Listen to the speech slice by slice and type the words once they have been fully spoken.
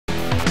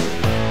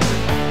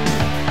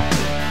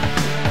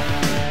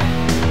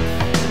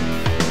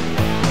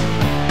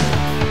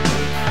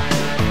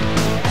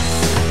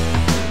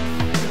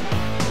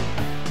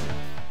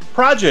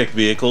Project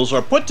vehicles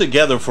are put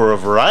together for a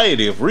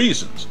variety of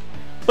reasons,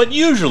 but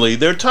usually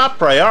their top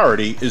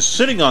priority is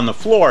sitting on the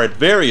floor at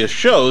various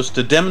shows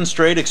to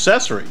demonstrate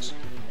accessories.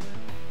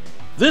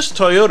 This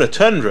Toyota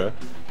Tundra,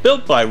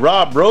 built by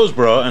Rob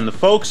Roseborough and the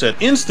folks at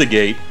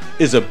Instigate,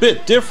 is a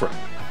bit different.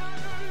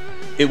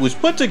 It was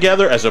put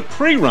together as a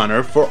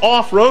pre-runner for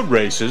off-road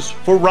races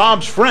for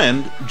Rob's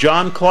friend,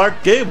 John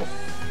Clark Gable.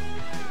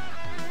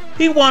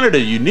 He wanted a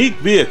unique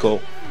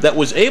vehicle that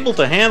was able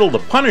to handle the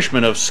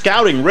punishment of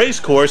scouting race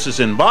courses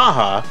in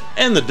Baja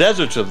and the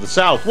deserts of the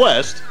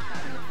Southwest,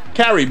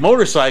 carry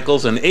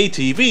motorcycles and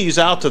ATVs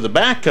out to the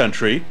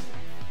backcountry,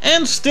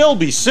 and still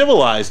be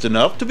civilized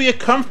enough to be a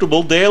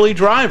comfortable daily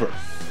driver.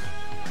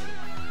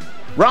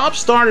 Rob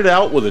started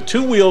out with a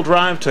two-wheel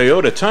drive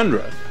Toyota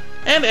Tundra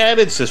and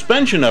added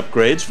suspension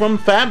upgrades from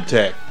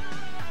Fabtech.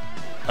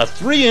 A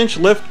 3-inch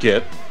lift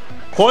kit,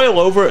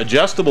 coil-over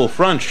adjustable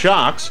front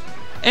shocks,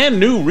 and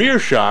new rear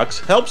shocks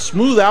help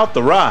smooth out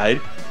the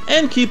ride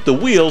and keep the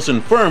wheels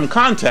in firm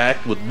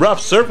contact with rough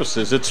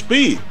surfaces at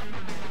speed.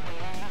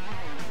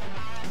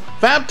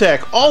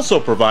 Fabtech also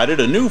provided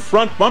a new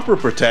front bumper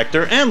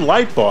protector and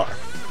light bar,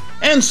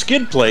 and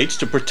skid plates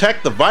to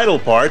protect the vital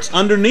parts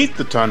underneath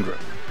the Tundra.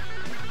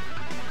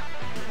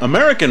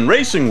 American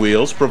Racing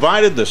Wheels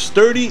provided the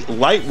sturdy,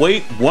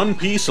 lightweight,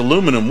 one-piece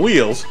aluminum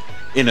wheels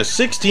in a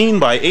 16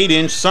 by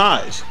 8-inch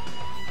size.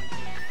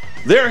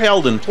 They're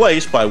held in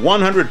place by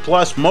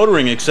 100-plus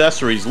motoring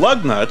accessories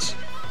lug nuts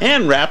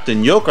and wrapped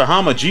in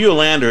Yokohama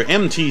Geolandar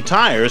MT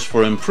tires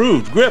for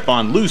improved grip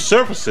on loose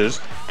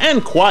surfaces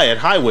and quiet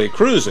highway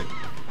cruising.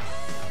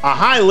 A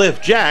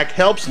high-lift jack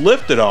helps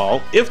lift it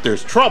all if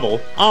there's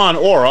trouble on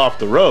or off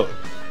the road.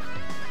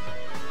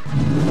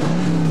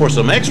 For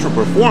some extra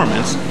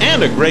performance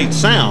and a great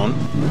sound,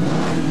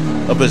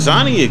 a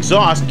Bazzani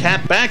exhaust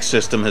cat-back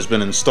system has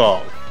been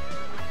installed.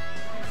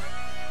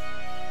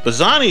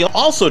 Bazzani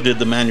also did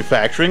the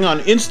manufacturing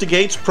on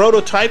Instigate's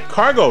prototype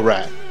cargo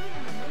rack.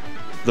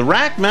 The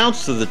rack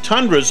mounts to the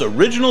Tundra's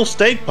original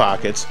stake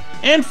pockets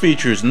and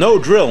features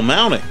no-drill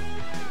mounting.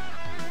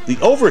 The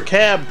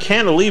over-cab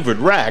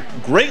cantilevered rack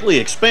greatly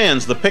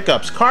expands the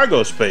pickup's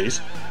cargo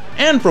space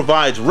and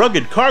provides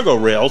rugged cargo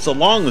rails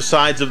along the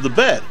sides of the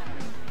bed.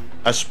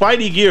 A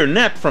Spidey gear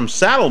net from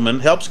Saddlemen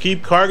helps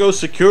keep cargo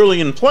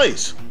securely in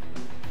place.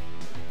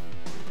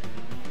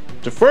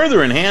 To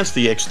further enhance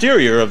the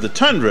exterior of the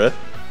Tundra,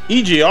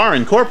 EGR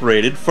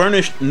Incorporated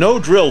furnished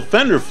no-drill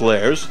fender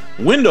flares,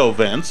 window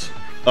vents,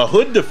 a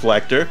hood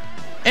deflector,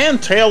 and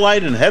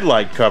taillight and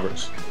headlight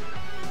covers.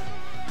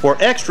 For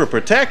extra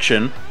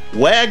protection,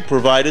 WAG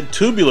provided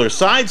tubular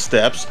side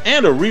steps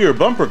and a rear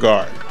bumper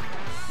guard.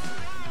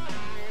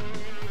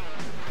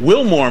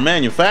 Wilmore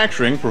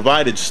Manufacturing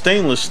provided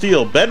stainless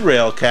steel bed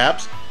rail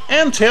caps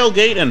and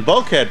tailgate and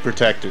bulkhead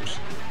protectors.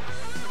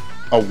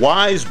 A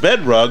Wise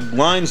bed rug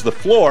lines the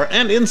floor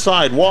and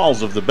inside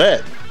walls of the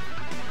bed.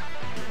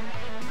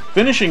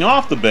 Finishing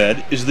off the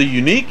bed is the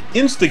unique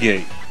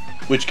Instigate,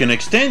 which can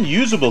extend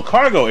usable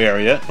cargo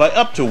area by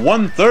up to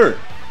 1/3.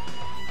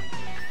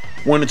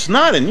 When it's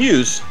not in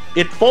use,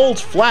 it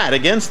folds flat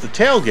against the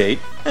tailgate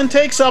and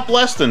takes up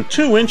less than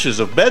 2 inches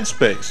of bed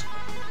space.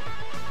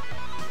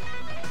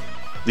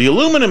 The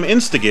aluminum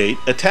Instigate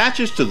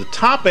attaches to the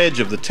top edge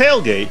of the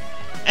tailgate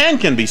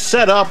and can be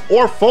set up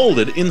or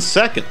folded in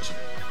seconds.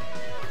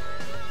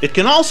 It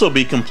can also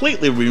be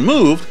completely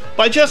removed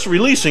by just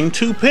releasing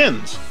 2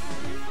 pins.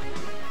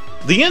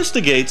 The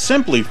Instigate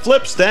simply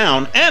flips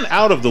down and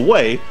out of the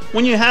way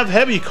when you have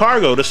heavy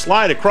cargo to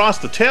slide across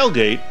the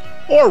tailgate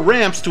or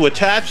ramps to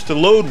attach to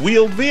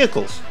load-wheeled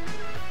vehicles.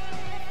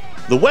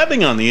 The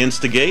webbing on the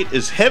Instigate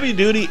is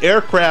heavy-duty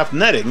aircraft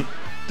netting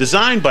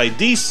designed by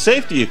Deist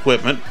Safety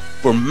Equipment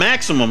for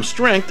maximum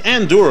strength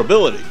and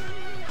durability.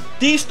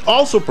 Deist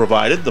also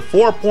provided the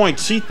 4-point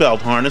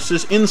seatbelt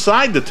harnesses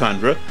inside the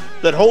Tundra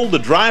that hold the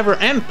driver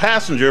and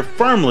passenger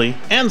firmly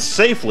and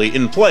safely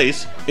in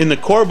place in the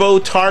Corbeau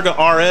Targa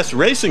RS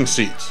racing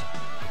seats.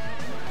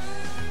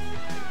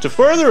 To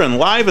further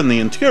enliven the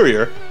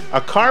interior,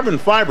 a carbon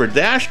fiber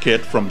dash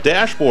kit from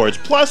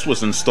Dashboards Plus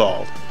was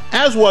installed,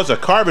 as was a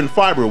carbon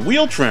fiber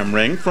wheel trim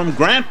ring from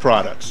Grant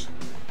Products.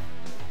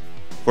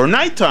 For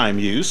nighttime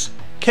use,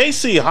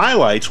 KC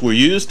highlights were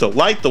used to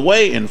light the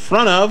way in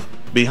front of,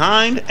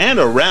 behind, and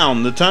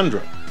around the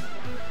Tundra.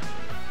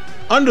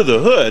 Under the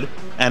hood,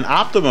 an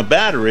Optima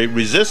battery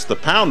resists the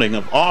pounding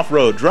of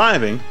off-road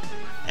driving,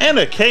 and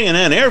a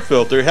K&N air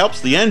filter helps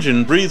the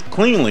engine breathe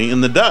cleanly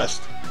in the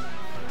dust.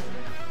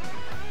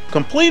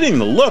 Completing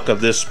the look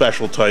of this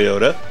special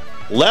Toyota,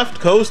 Left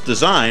Coast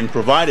Design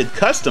provided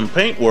custom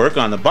paintwork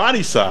on the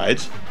body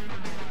sides,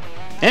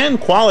 and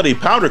quality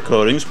powder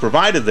coatings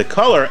provided the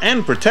color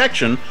and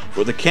protection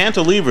for the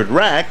cantilevered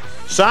rack,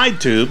 side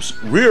tubes,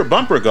 rear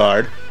bumper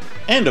guard,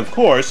 and of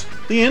course,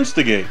 the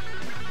Instigate.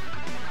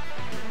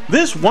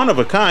 This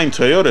one-of-a-kind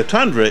Toyota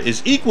Tundra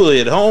is equally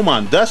at home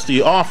on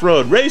dusty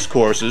off-road race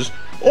courses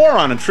or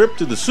on a trip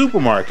to the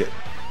supermarket.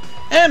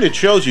 And it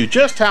shows you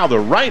just how the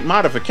right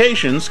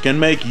modifications can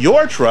make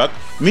your truck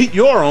meet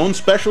your own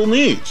special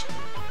needs.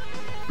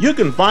 You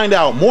can find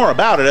out more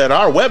about it at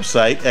our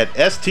website at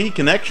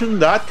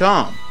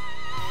stconnection.com.